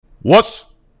What's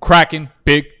cracking,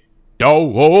 big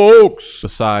dogs?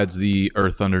 Besides the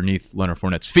earth underneath Leonard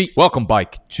Fournette's feet. Welcome,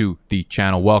 bike, to the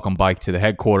channel. Welcome, bike, to the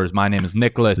headquarters. My name is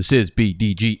Nicholas. This is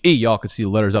BDGE. Y'all can see the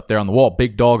letters up there on the wall.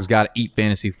 Big dogs gotta eat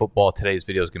fantasy football. Today's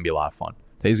video is gonna be a lot of fun.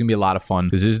 Today's gonna be a lot of fun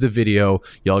because this is the video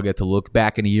y'all get to look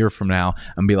back in a year from now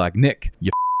and be like, Nick, you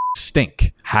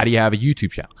stink. How do you have a YouTube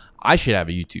channel? I should have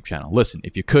a YouTube channel. Listen,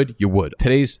 if you could, you would.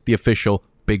 Today's the official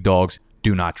Big Dogs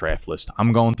Do Not Draft list.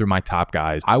 I'm going through my top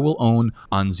guys I will own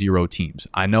on 0 teams.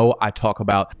 I know I talk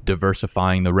about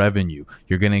diversifying the revenue.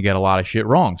 You're going to get a lot of shit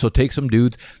wrong. So take some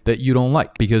dudes that you don't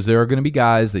like, because there are going to be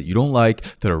guys that you don't like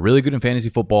that are really good in fantasy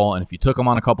football. And if you took them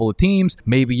on a couple of teams,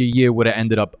 maybe your year would have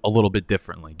ended up a little bit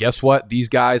differently. Guess what? These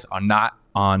guys are not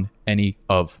on any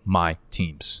of my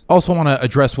teams. Also want to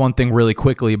address one thing really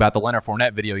quickly about the Leonard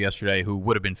Fournette video yesterday, who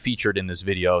would have been featured in this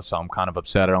video, so I'm kind of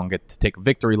upset I don't get to take a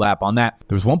victory lap on that.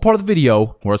 There was one part of the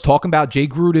video where I was talking about Jay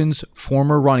Gruden's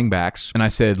former running backs, and I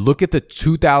said, look at the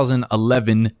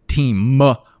 2011 team.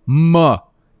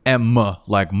 M,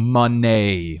 like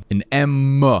money, an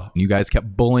M. And you guys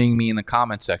kept bullying me in the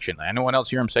comment section. Anyone else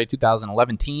hear him say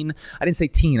 2011 teen? I didn't say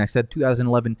teen. I said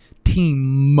 2011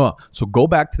 team. So go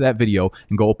back to that video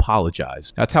and go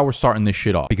apologize. That's how we're starting this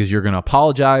shit off, because you're going to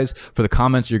apologize for the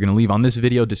comments you're going to leave on this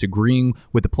video disagreeing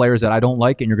with the players that I don't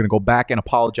like, and you're going to go back and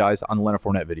apologize on the Leonard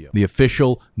Fournette video. The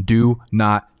official Do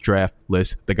Not Draft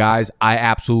list. The guys I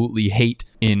absolutely hate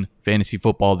in fantasy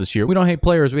football this year. We don't hate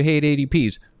players. We hate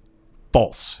ADPs.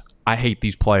 False. I hate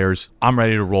these players. I'm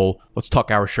ready to roll. Let's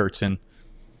tuck our shirts in.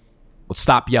 Let's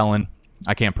stop yelling.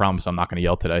 I can't promise I'm not going to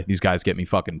yell today. These guys get me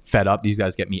fucking fed up. These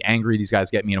guys get me angry. These guys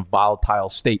get me in a volatile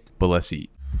state. But let's eat.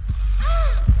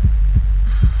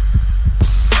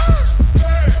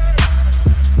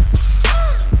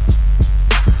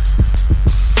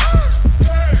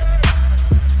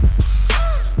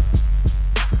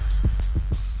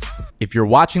 If you're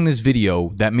watching this video,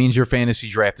 that means your fantasy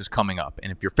draft is coming up.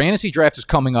 And if your fantasy draft is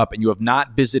coming up and you have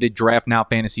not visited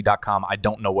draftnowfantasy.com, I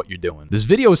don't know what you're doing. This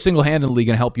video is single-handedly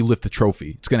going to help you lift the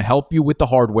trophy. It's going to help you with the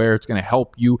hardware. It's going to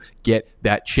help you get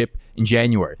that chip in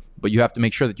January. But you have to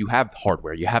make sure that you have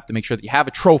hardware. You have to make sure that you have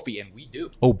a trophy, and we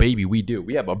do. Oh, baby, we do.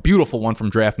 We have a beautiful one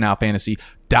from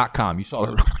draftnowfantasy.com. You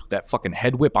saw that fucking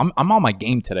head whip. I'm on my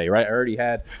game today, right? I already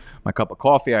had my cup of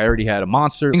coffee. I already had a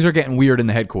monster. Things are getting weird in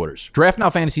the headquarters.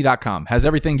 Draftnowfantasy.com has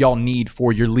everything y'all need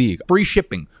for your league. Free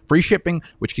shipping,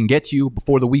 which can get to you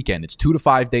before the weekend. It's 2 to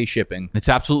 5 day shipping. It's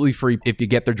absolutely free if you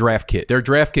get their draft kit. Their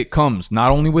draft kit comes not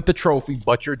only with the trophy,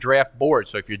 but your draft board.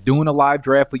 So if you're doing a live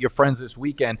draft with your friends this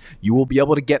weekend, you will be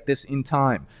able to get this in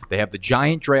time. They have the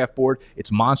giant draft board. It's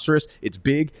monstrous. It's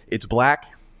big. It's black.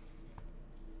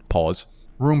 Pause.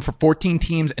 Room for 14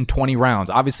 teams and 20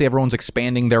 rounds. Obviously, everyone's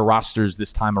expanding their rosters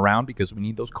this time around because we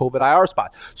need those COVID IR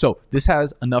spots. So this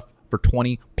has enough for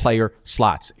 20 player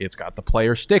slots. It's got the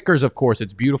player stickers, of course.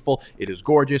 It's beautiful. It is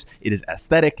gorgeous. It is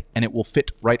aesthetic, and it will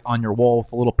fit right on your wall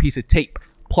with a little piece of tape,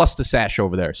 plus the sash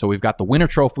over there. So we've got the winner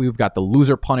trophy, we've got the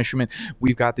loser punishment,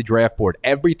 we've got the draft board.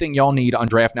 Everything y'all need on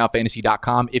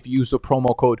draftnowfantasy.com. If you use the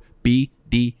promo code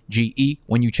BDGE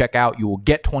when you check out, you will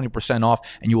get 20% off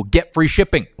and you will get free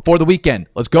shipping for the weekend.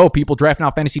 Let's go, people.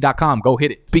 Draftnowfantasy.com. Go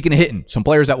hit it. Speaking of hitting, some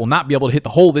players that will not be able to hit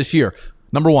the hole this year.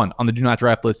 Number 1 on the Do Not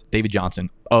Draft list, David Johnson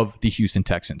of the Houston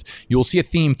Texans. You will see a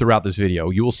theme throughout this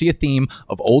video. You will see a theme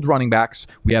of old running backs.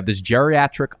 We have this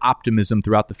geriatric optimism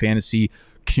throughout the fantasy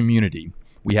community.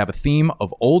 We have a theme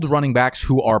of old running backs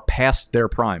who are past their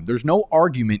prime. There's no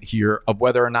argument here of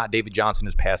whether or not David Johnson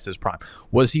is past his prime.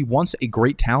 Was he once a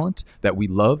great talent that we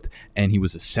loved, and he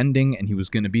was ascending, and he was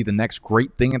going to be the next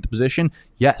great thing at the position?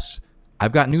 Yes.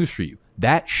 I've got news for you.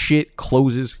 That shit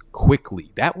closes quickly.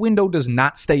 That window does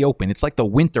not stay open. It's like the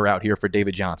winter out here for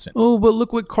David Johnson. Oh, but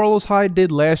look what Carlos Hyde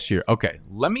did last year. Okay,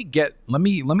 let me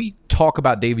talk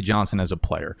about David Johnson as a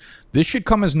player. This should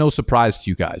come as no surprise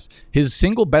to you guys. His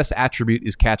single best attribute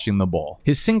is catching the ball.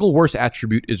 His single worst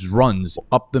attribute is runs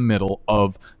up the middle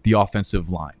of the offensive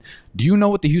line. Do you know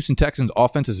what the Houston Texans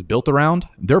offense is built around?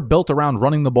 They're built around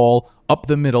running the ball up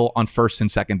the middle on first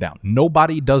and second down.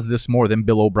 Nobody does this more than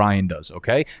Bill O'Brien does,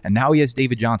 okay? And now he has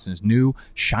David Johnson's new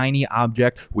shiny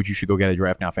object, which you should go get at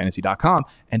draftnowfantasy.com.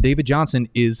 And David Johnson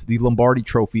is the Lombardi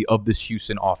trophy of this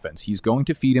Houston offense. He's going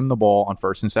to feed him the ball on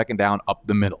first and second down up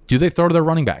the middle. Do they throw to their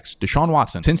running backs? Deshaun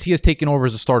Watson, since he has taken over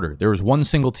as a starter, there is one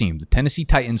single team, the Tennessee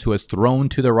Titans, who has thrown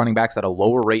to their running backs at a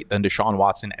lower rate than Deshaun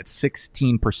Watson at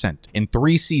 16%. In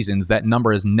 3 seasons, that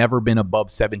number has never been above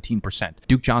 17%.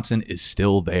 Duke Johnson is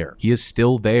still there. He is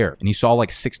still there. And he saw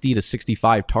like 60 to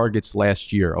 65 targets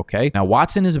last year, okay? Now,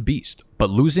 Watson is a beast. But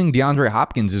losing DeAndre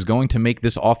Hopkins is going to make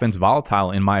this offense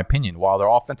volatile, in my opinion. While their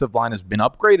offensive line has been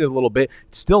upgraded a little bit,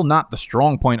 it's still not the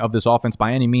strong point of this offense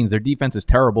by any means. Their defense is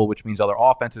terrible, which means other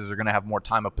offenses are going to have more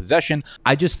time of possession.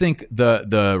 I just think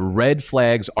the red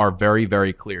flags are very,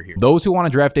 very clear here. Those who want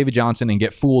to draft David Johnson and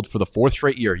get fooled for the 4th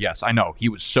straight year, yes, I know. He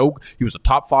was a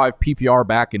top 5 PPR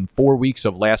back in 4 weeks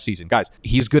of last season. Guys,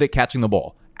 he's good at catching the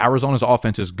ball. Arizona's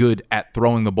offense is good at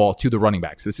throwing the ball to the running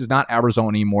backs. This is not Arizona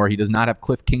anymore. He does not have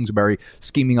Cliff Kingsbury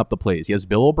scheming up the plays. He has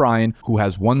Bill O'Brien, who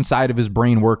has one side of his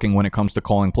brain working when it comes to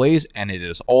calling plays, and it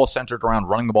is all centered around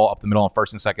running the ball up the middle on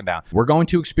 1st and 2nd down. We're going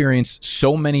to experience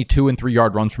so many 2 and 3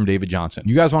 yard runs from David Johnson.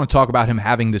 You guys want to talk about him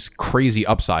having this crazy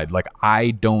upside? Like, I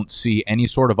don't see any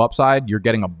sort of upside. You're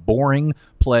getting a boring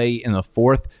play in the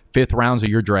 4th, 5th rounds of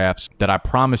your drafts that I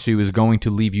promise you is going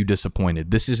to leave you disappointed.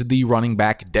 This is the running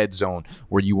back dead zone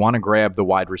where you want to grab the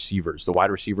wide receivers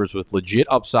with legit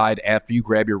upside after you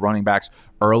grab your running backs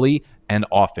early and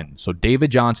often. So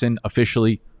David Johnson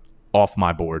officially off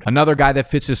my board. Another guy that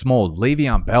fits this mold,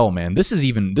 Le'Veon Bell, man. This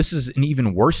is an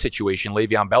even worse situation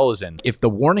Le'Veon Bell is in. If the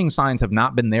warning signs have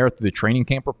not been there through the training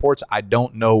camp reports, I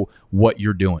don't know what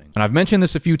you're doing. And I've mentioned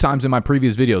this a few times in my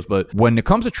previous videos, but when it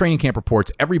comes to training camp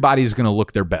reports, everybody's going to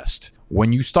look their best.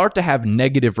 When you start to have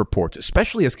negative reports,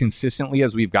 especially as consistently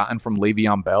as we've gotten from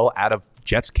Le'Veon Bell out of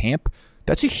Jets camp,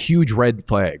 that's a huge red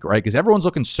flag, right? Because everyone's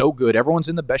looking so good. Everyone's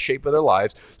in the best shape of their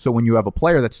lives. So when you have a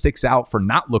player that sticks out for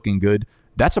not looking good,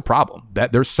 that's a problem.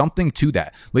 That there's something to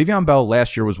that. Le'Veon Bell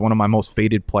last year was one of my most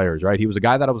faded players, right? He was a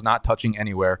guy that I was not touching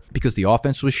anywhere because the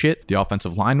offense was shit, the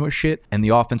offensive line was shit, and the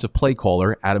offensive play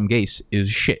caller, Adam Gase, is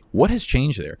shit. What has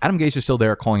changed there? Adam Gase is still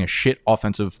there calling a shit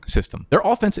offensive system. Their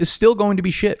offense is still going to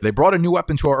be shit. They brought in new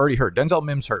weapons who are already hurt. Denzel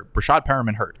Mims hurt. Brashad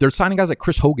Perriman hurt. They're signing guys like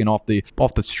Chris Hogan off the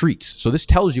streets. So this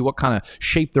tells you what kind of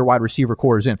shape their wide receiver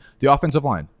core is in. The offensive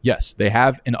line, yes, they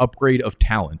have an upgrade of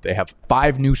talent. They have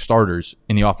 5 new starters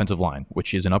in the offensive line,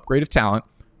 which is an upgrade of talent.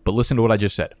 But listen to what I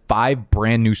just said. 5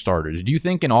 brand new starters. Do you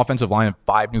think an offensive line of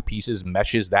 5 new pieces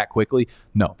meshes that quickly?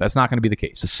 No, that's not going to be the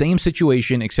case. The same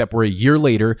situation, except we're a year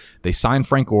later. They signed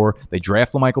Frank Gore. They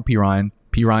draft La'Mical Pirine.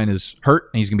 Pirine is hurt,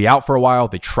 and he's going to be out for a while.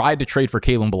 They tried to trade for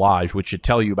Kalen Ballage, which should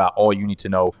tell you about all you need to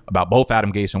know about both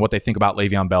Adam Gase and what they think about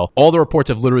Le'Veon Bell. All the reports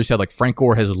have literally said, like, Frank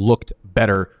Gore has looked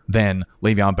better than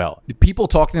Le'Veon Bell. The people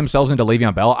talking themselves into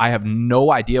Le'Veon Bell, I have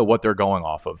no idea what they're going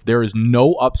off of. There is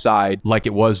no upside like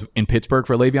it was in Pittsburgh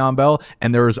for Le'Veon Bell,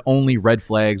 and there is only red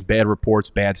flags, bad reports,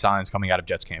 bad signs coming out of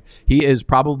Jets camp. He is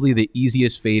probably the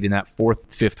easiest fade in that 4th,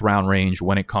 5th round range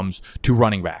when it comes to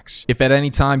running backs. If at any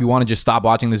time you want to just stop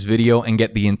watching this video and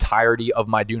get the entirety of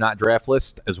my do not draft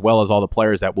list, as well as all the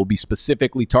players that will be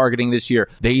specifically targeting this year,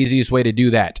 the easiest way to do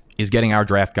that is getting our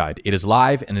draft guide. It is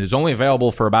live and it is only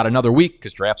available for about another week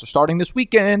because drafts are starting this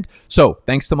weekend. So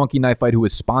thanks to Monkey Knife Fight, who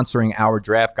is sponsoring our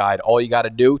draft guide. All you got to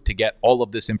do to get all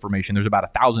of this information, there's about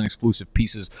 1,000 exclusive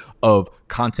pieces of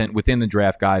content within the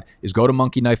draft guide, is go to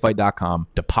monkeyknifefight.com,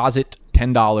 deposit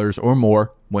 $10 or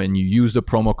more when you use the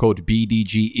promo code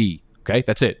BDGE. Okay,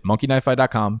 that's it.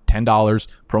 monkeyknifefight.com, $10,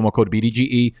 promo code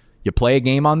BDGE. You play a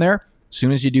game on there. As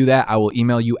soon as you do that, I will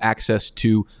email you access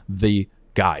to the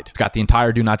guide. It's got the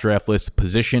entire do not draft list,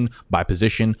 position by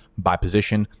position by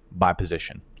position by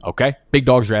position. Okay?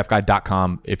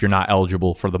 BigDogsDraftGuide.com if you're not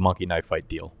eligible for the Monkey Knife Fight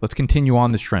deal. Let's continue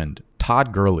on this trend.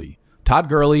 Todd Gurley. Todd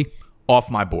Gurley, off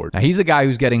my board. Now, he's a guy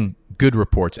who's getting good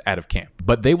reports out of camp,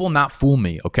 but they will not fool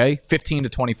me, okay? 15 to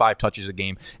 25 touches a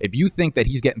game. If you think that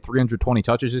he's getting 320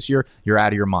 touches this year, you're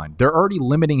out of your mind. They're already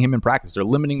limiting him in practice. They're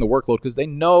limiting the workload because they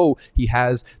know he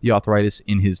has the arthritis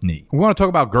in his knee. We want to talk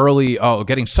about Gurley,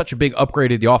 getting such a big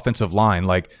upgrade at the offensive line.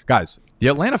 Like, guys, the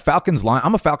Atlanta Falcons line,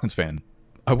 I'm a Falcons fan.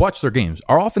 I watched their games.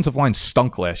 Our offensive line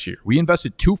stunk last year. We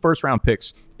invested 2 first-round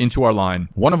picks into our line.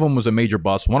 One of them was a major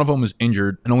bust. One of them was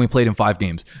injured and only played in 5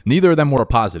 games. Neither of them were a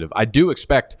positive. I do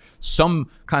expect some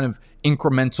kind of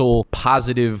incremental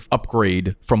positive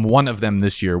upgrade from one of them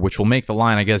this year, which will make the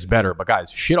line, I guess, better. But guys,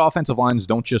 shit offensive lines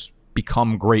don't just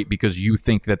become great because you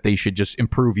think that they should just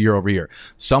improve year over year.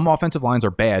 Some offensive lines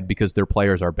are bad because their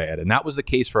players are bad, and that was the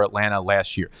case for Atlanta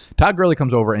last year. Todd Gurley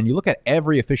comes over, and you look at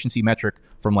every efficiency metric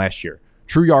from last year.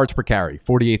 True yards per carry,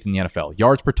 48th in the NFL.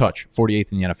 Yards per touch,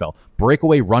 48th in the NFL.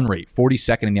 Breakaway run rate,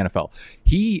 42nd in the NFL.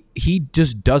 He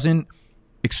just doesn't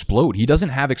explode. He doesn't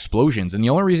have explosions. And the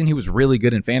only reason he was really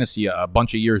good in fantasy a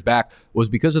bunch of years back was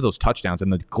because of those touchdowns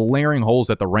and the glaring holes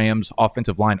that the Rams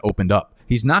offensive line opened up.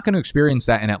 He's not going to experience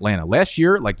that in Atlanta. Last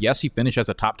year, yes, he finished as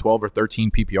a top 12 or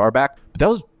 13 PPR back, but that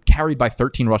was carried by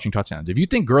 13 rushing touchdowns. If you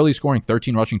think Gurley's scoring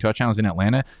 13 rushing touchdowns in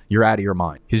Atlanta, you're out of your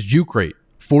mind. His juke rate,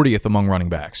 40th among running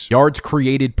backs. Yards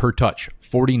created per touch,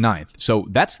 49th. So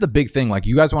that's the big thing. Like,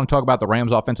 you guys want to talk about the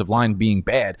Rams offensive line being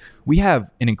bad. We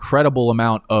have an incredible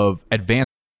amount of advanced.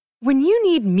 When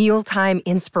you need mealtime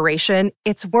inspiration,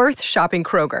 it's worth shopping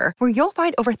Kroger, where you'll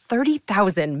find over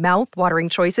 30,000 mouth-watering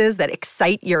choices that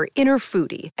excite your inner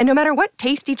foodie. And no matter what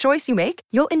tasty choice you make,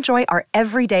 you'll enjoy our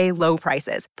everyday low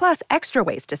prices, plus extra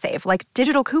ways to save, like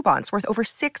digital coupons worth over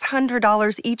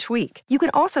 $600 each week. You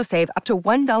can also save up to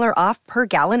 $1 off per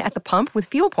gallon at the pump with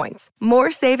fuel points.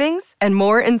 More savings and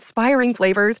more inspiring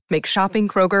flavors make shopping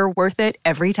Kroger worth it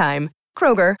every time.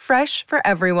 Kroger, fresh for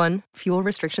everyone. Fuel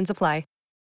restrictions apply.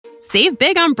 Save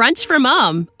big on brunch for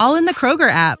mom, all in the Kroger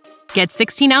app. Get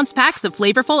 16-ounce packs of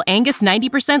flavorful Angus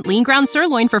 90% lean ground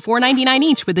sirloin for $4.99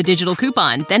 each with a digital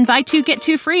coupon. Then buy 2, get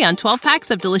 2 free on 12 packs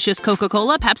of delicious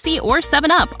Coca-Cola, Pepsi, or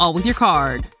 7-Up, all with your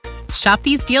card. Shop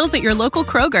these deals at your local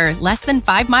Kroger, less than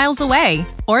 5 miles away.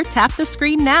 Or tap the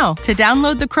screen now to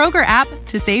download the Kroger app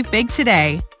to save big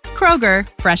today. Kroger,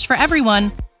 fresh for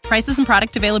everyone. Prices and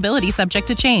product availability subject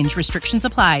to change. Restrictions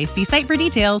apply. See site for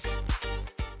details.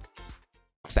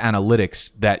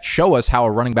 Analytics that show us how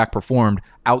a running back performed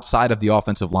outside of the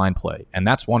offensive line play, and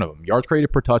that's one of them. Yards created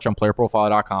per touch on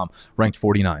playerprofiler.com ranked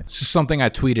 49th. This is something I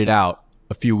tweeted out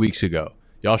a few weeks ago.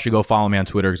 Y'all should go follow me on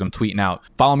Twitter because I'm tweeting out.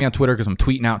 Follow me on Twitter because I'm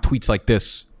tweeting out tweets like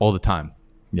this all the time.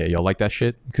 Yeah, y'all like that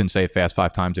shit? You couldn't say it fast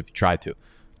 5 times if you tried to.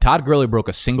 Todd Gurley broke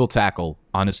a single tackle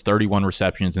on his 31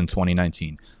 receptions in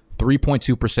 2019.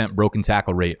 3.2% broken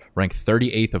tackle rate, ranked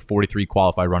 38th of 43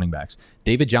 qualified running backs.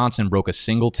 David Johnson broke a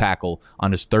single tackle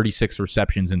on his 36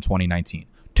 receptions in 2019.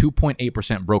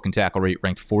 2.8% broken tackle rate,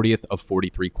 ranked 40th of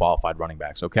 43 qualified running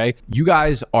backs, okay? You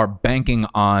guys are banking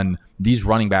on these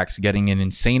running backs getting an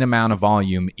insane amount of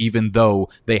volume, even though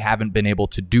they haven't been able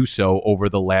to do so over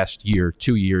the last year,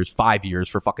 2 years, 5 years,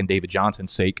 for fucking David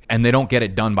Johnson's sake, and they don't get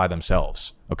it done by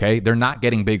themselves. Okay, they're not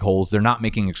getting big holes. They're not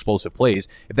making explosive plays.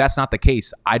 If that's not the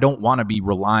case, I don't want to be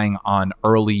relying on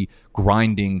early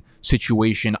grinding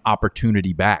situation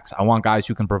opportunity backs. I want guys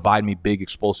who can provide me big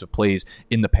explosive plays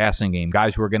in the passing game,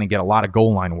 guys who are going to get a lot of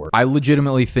goal line work. I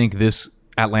legitimately think this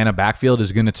Atlanta backfield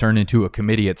is going to turn into a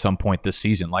committee at some point this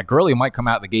season. Like, Gurley might come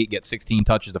out the gate, get 16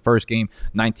 touches the first game,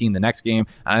 19 the next game,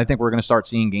 and I think we're going to start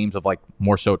seeing games of, like,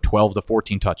 more so 12 to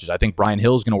 14 touches. I think Brian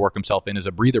Hill is going to work himself in as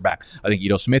a breather back. I think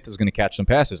Ito Smith is going to catch some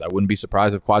passes. I wouldn't be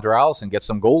surprised if Quadra Allison gets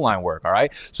some goal line work, all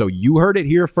right? So you heard it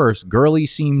here first. Gurley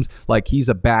seems like he's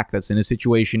a back that's in a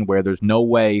situation where there's no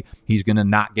way he's going to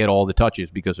not get all the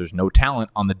touches because there's no talent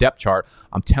on the depth chart.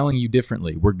 I'm telling you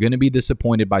differently. We're going to be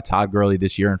disappointed by Todd Gurley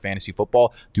this year in fantasy football.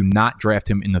 Do not draft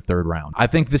him in the 3rd round. I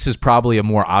think this is probably a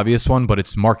more obvious one, but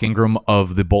it's Mark Ingram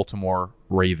of the Baltimore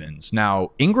Ravens.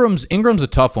 Now, Ingram's a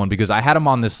tough one because I had him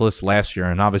on this list last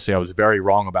year, and obviously I was very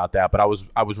wrong about that, but I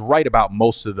was right about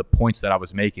most of the points that I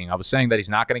was making. I was saying that he's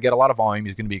not going to get a lot of volume.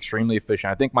 He's going to be extremely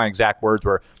efficient. I think my exact words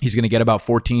were he's going to get about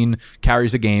 14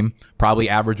 carries a game, probably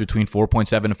average between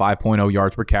 4.7 and 5.0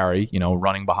 yards per carry,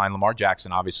 running behind Lamar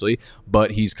Jackson, obviously,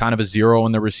 but he's kind of a zero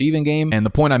in the receiving game. And the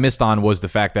point I missed on was the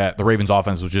fact that the Ravens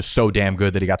offense was just so damn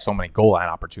good that he got so many goal line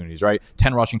opportunities, right?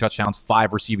 10 rushing touchdowns,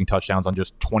 5 receiving touchdowns on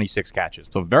just 26 catches.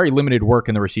 So very limited work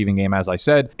in the receiving game, as I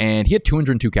said, and he had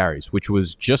 202 carries, which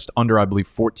was just under, I believe,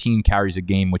 14 carries a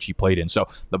game, which he played in. So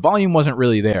the volume wasn't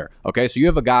really there, okay? So you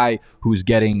have a guy who's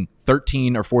getting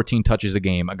 13 or 14 touches a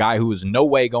game, a guy who is no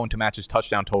way going to match his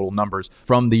touchdown total numbers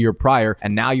from the year prior,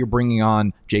 and now you're bringing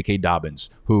on J.K.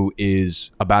 Dobbins, who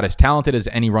is about as talented as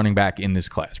any running back in this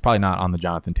class. Probably not on the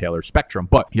Jonathan Taylor spectrum,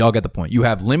 but y'all get the point. You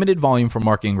have limited volume from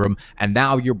Mark Ingram, and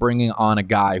now you're bringing on a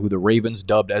guy who the Ravens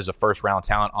dubbed as a first-round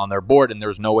talent on their board, and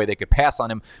there's no way they could pass on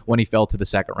him when he fell to the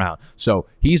 2nd round. So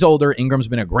he's older. Ingram's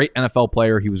been a great NFL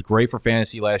player. He was great for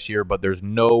fantasy last year, but there's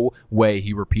no way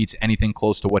he repeats anything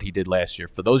close to what he did last year.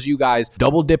 For those of you guys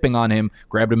double dipping on him,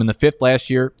 grabbed him in the 5th last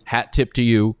year, hat tip to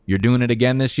you. You're doing it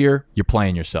again this year, you're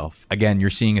playing yourself. Again, you're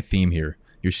seeing a theme here.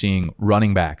 You're seeing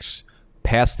running backs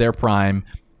past their prime,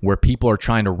 where people are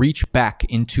trying to reach back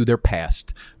into their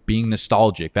past, being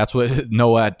nostalgic. That's what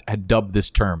Noah had dubbed this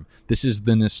term. This is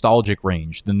the nostalgic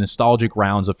range, the nostalgic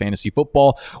rounds of fantasy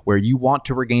football, where you want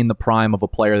to regain the prime of a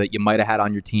player that you might have had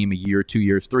on your team a year, 2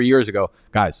 years, 3 years ago.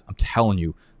 Guys, I'm telling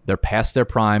you, they're past their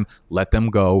prime. Let them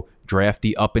go. Draft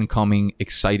the up-and-coming,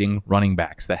 exciting running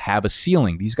backs that have a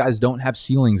ceiling. These guys don't have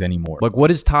ceilings anymore. Like,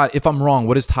 if I'm wrong,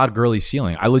 what is Todd Gurley's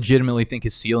ceiling? I legitimately think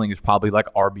his ceiling is probably like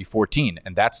RB14,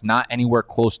 and that's not anywhere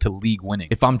close to league winning.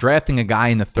 If I'm drafting a guy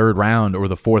in the 3rd round or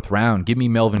the 4th round, give me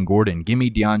Melvin Gordon, give me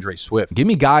DeAndre Swift, give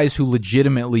me guys who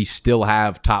legitimately still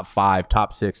have top 5,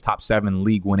 top 6, top 7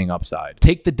 league winning upside.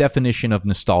 Take the definition of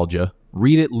nostalgia,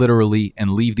 read it literally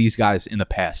and leave these guys in the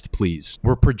past, please.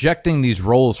 We're projecting these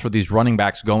roles for these running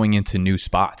backs going into new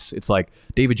spots. It's like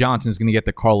David Johnson's going to get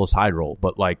the Carlos Hyde role,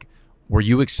 but like, were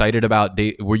you excited about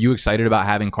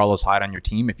having Carlos Hyde on your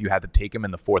team if you had to take him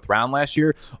in the 4th round last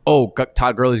year? Oh,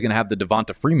 Todd Gurley's going to have the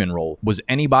Devonta Freeman role. Was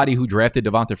anybody who drafted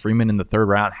Devonta Freeman in the 3rd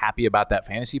round happy about that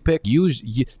fantasy pick?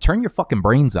 Turn your fucking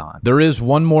brains on. There is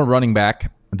one more running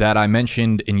back that I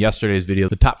mentioned in yesterday's video,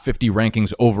 the top 50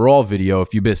 rankings overall video.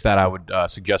 If you missed that, I would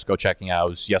suggest go checking out. It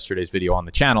was yesterday's video on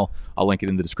the channel. I'll link it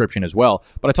in the description as well.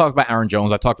 But I talked about Aaron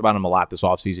Jones. I talked about him a lot this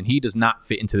offseason. He does not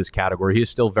fit into this category. He is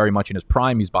still very much in his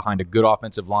prime. He's behind a good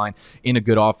offensive line in a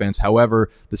good offense. However,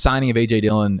 the signing of A.J.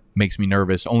 Dillon makes me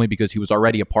nervous only because he was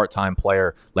already a part-time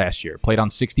player last year. Played on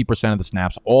 60% of the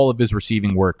snaps. All of his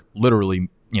receiving work, literally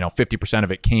 50%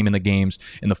 of it came in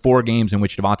the 4 games in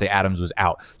which Davante Adams was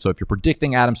out. So if you're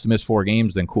predicting Adams to miss 4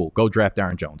 games, then cool, go draft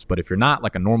Aaron Jones. But if you're not,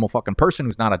 like a normal fucking person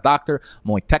who's not a doctor, I'm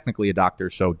only technically a doctor,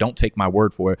 so don't take my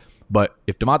word for it. But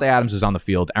if Davante Adams is on the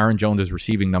field, Aaron Jones'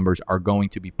 receiving numbers are going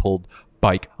to be pulled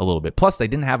bike a little bit. Plus, they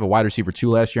didn't have a wide receiver 2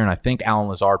 last year, and I think Allen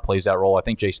Lazard plays that role. I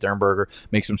think Jay Sternberger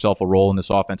makes himself a role in this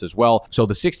offense as well. So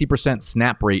the 60%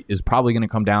 snap rate is probably going to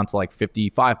come down to like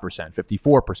 55%,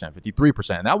 54%,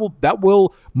 53%. And that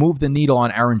will move the needle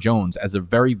on Aaron Jones as a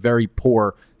very, very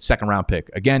poor 2nd round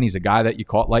pick. Again, he's a guy that you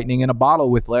caught lightning in a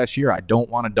bottle with last year. I don't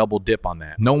want to double dip on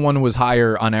that. No one was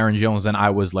higher on Aaron Jones than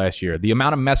I was last year. The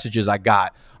amount of messages I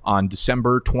got on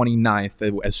December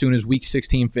 29th, as soon as week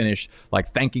 16 finished, like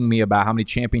thanking me about how many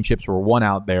championships were won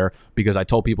out there because I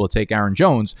told people to take Aaron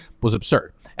Jones, was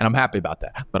absurd. And I'm happy about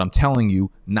that. But I'm telling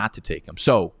you not to take him.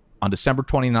 So on December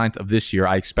 29th of this year,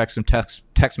 I expect some text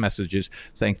messages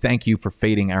saying thank you for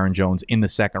fading Aaron Jones in the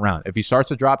 2nd round. If he starts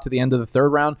to drop to the end of the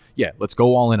 3rd round, yeah, let's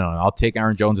go all in on it. I'll take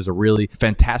Aaron Jones as a really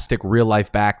fantastic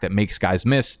real-life back that makes guys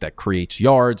miss, that creates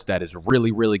yards, that is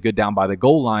really, really good down by the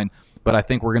goal line. But I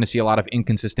think we're going to see a lot of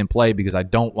inconsistent play because I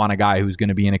don't want a guy who's going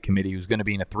to be in a committee, who's going to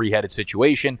be in a 3-headed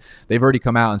situation. They've already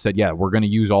come out and said, yeah, we're going to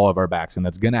use all of our backs, and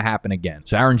that's going to happen again.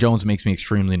 So Aaron Jones makes me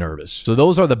extremely nervous. So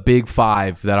those are the big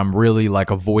 5 that I'm really like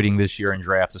avoiding this year in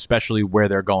drafts, especially where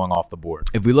they're going off the board.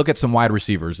 If we look at some wide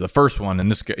receivers, the first one,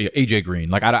 and this AJ Green,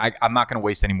 like I'm not going to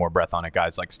waste any more breath on it,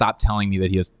 guys. Like, stop telling me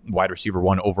that he has wide receiver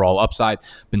 1 overall upside.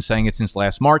 Been saying it since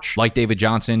last March. Like David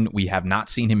Johnson, we have not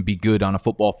seen him be good on a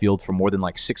football field for more than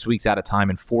like 6 weeks at a time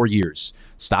in 4 years.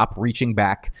 Stop reaching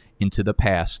back into the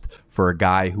past for a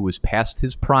guy who is past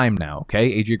his prime now,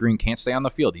 okay? AJ Green can't stay on the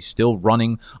field. He's still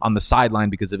running on the sideline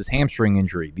because of his hamstring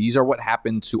injury. These are what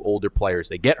happen to older players.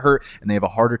 They get hurt, and they have a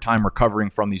harder time recovering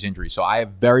from these injuries. So I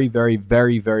have very, very,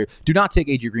 very, very... Do not take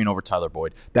AJ Green over Tyler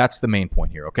Boyd. That's the main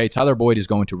point here, okay? Tyler Boyd is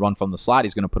going to run from the slot.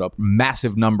 He's going to put up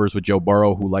massive numbers with Joe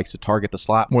Burrow, who likes to target the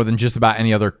slot more than just about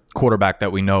any other quarterback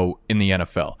that we know in the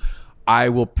NFL. I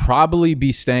will probably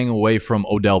be staying away from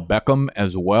Odell Beckham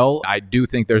as well. I do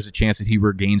think there's a chance that he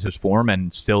regains his form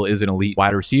and still is an elite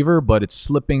wide receiver, but it's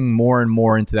slipping more and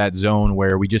more into that zone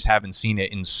where we just haven't seen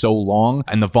it in so long.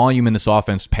 And the volume in this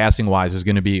offense, passing-wise, is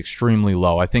going to be extremely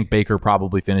low. I think Baker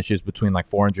probably finishes between like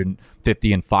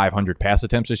 450 and 500 pass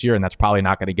attempts this year, and that's probably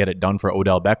not going to get it done for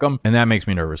Odell Beckham. And that makes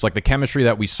me nervous. Like, the chemistry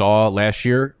that we saw last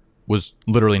year was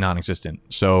literally non-existent.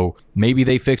 So maybe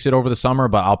they fix it over the summer,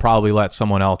 but I'll probably let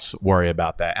someone else worry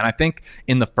about that. And I think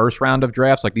in the first round of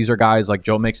drafts, like, these are guys like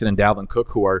Joe Mixon and Dalvin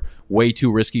Cook who are way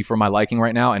too risky for my liking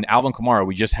right now. And Alvin Kamara,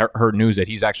 we just heard news that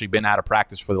he's actually been out of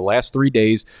practice for the last 3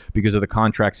 days because of the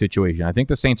contract situation. I think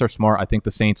the Saints are smart. I think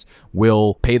the Saints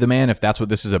will pay the man if that's what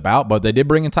this is about. But they did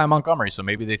bring in Ty Montgomery, so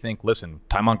maybe they think, listen,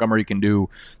 Ty Montgomery can do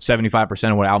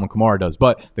 75% of what Alvin Kamara does.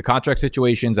 But the contract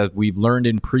situations, as we've learned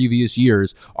in previous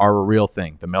years, are a real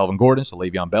thing. The Melvin Gordons, the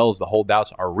Le'Veon Bells, the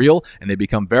holdouts are real, and they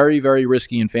become very, very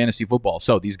risky in fantasy football.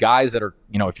 So these guys that are,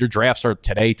 if your drafts are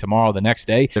today, tomorrow, the next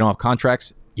day, they don't have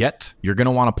contracts yet, you're going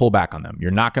to want to pull back on them. You're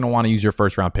not going to want to use your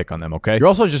first round pick on them, okay? You're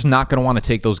also just not going to want to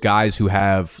take those guys who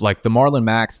have, like, the Marlon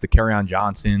Macks, the Kerryon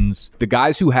Johnsons, the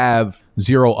guys who have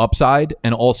zero upside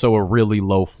and also a really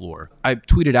low floor. I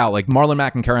tweeted out, like, Marlon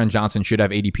Mack and Kerryon Johnson should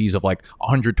have ADPs of like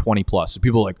 120 plus. So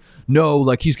people are like, no,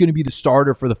 like, he's going to be the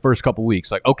starter for the first couple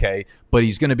weeks. Like, okay, but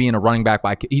he's going to be in a running back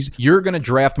by you're going to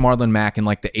draft Marlon Mack in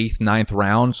like the 8th, 9th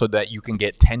round so that you can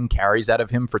get 10 carries out of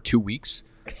him for 2 weeks.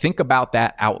 Think about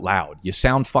that out loud. You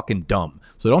sound fucking dumb.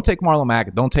 So don't take Marlon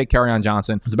Mack. Don't take Kerryon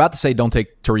Johnson. I was about to say don't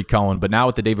take Tariq Cohen, but now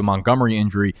with the David Montgomery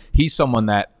injury, he's someone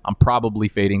that I'm probably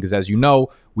fading because, as you know,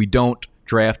 we don't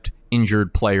draft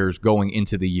injured players going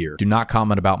into the year. Do not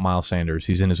comment about Miles Sanders.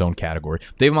 He's in his own category.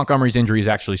 David Montgomery's injury is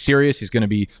actually serious. He's going to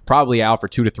be probably out for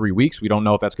 2 to 3 weeks. We don't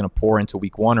know if that's going to pour into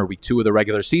week 1 or week 2 of the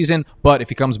regular season, but if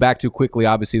he comes back too quickly,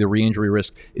 obviously the re-injury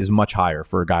risk is much higher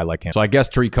for a guy like him. So I guess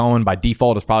Tariq Cohen by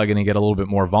default is probably going to get a little bit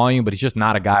more volume, but he's just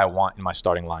not a guy I want in my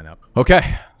starting lineup.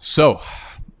 Okay, so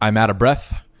I'm out of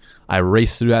breath. I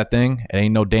raced through that thing. It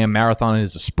ain't no damn marathon. It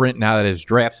is a sprint now that it's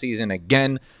draft season.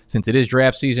 Again, since it is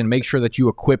draft season, make sure that you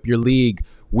equip your league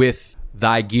with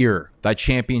thy gear, thy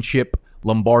championship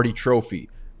Lombardi trophy,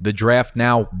 the Draft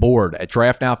Now board at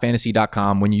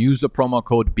draftnowfantasy.com. When you use the promo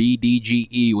code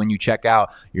BDGE when you check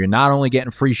out, you're not only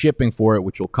getting free shipping for it,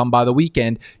 which will come by the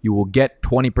weekend, you will get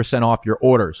 20% off your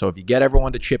order. So if you get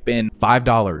everyone to chip in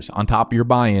 $5 on top of your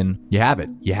buy-in, you have it.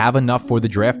 You have enough for the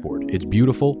draft board. It's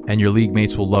beautiful, and your league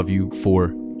mates will love you for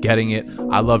getting it.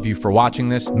 I love you for watching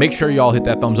this. Make sure you all hit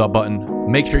that thumbs up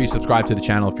button. Make sure you subscribe to the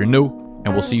channel if you're new,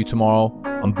 and we'll see you tomorrow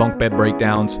on Bunk Bed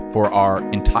Breakdowns for our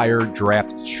entire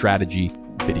draft strategy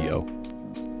video.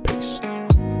 Peace.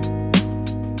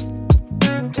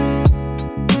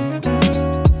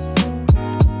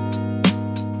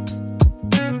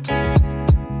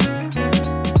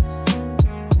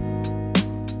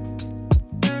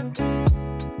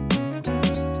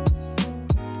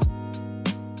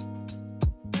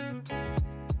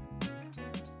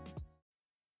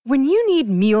 When you need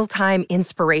mealtime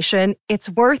inspiration, it's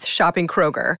worth shopping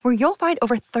Kroger, where you'll find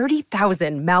over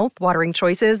 30,000 mouth-watering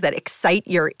choices that excite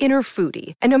your inner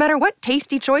foodie. And no matter what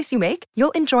tasty choice you make,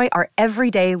 you'll enjoy our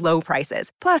everyday low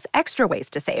prices, plus extra ways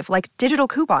to save, like digital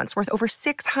coupons worth over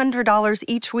 $600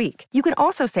 each week. You can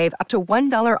also save up to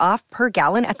 $1 off per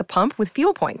gallon at the pump with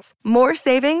fuel points. More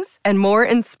savings and more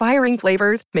inspiring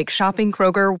flavors make shopping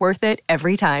Kroger worth it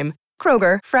every time.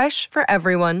 Kroger, fresh for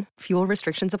everyone. Fuel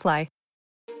restrictions apply.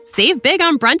 Save big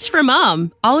on brunch for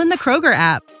mom, all in the Kroger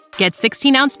app. Get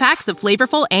 16-ounce packs of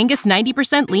flavorful Angus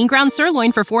 90% lean ground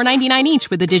sirloin for $4.99 each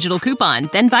with a digital coupon.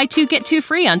 Then buy 2, get 2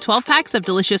 free on 12 packs of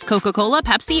delicious Coca-Cola,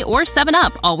 Pepsi, or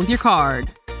 7-Up, all with your card.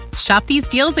 Shop these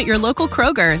deals at your local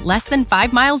Kroger, less than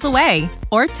 5 miles away.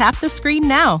 Or tap the screen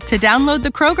now to download the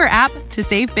Kroger app to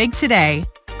save big today.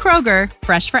 Kroger,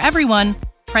 fresh for everyone.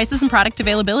 Prices and product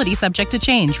availability subject to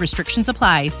change. Restrictions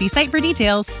apply. See site for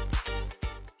details.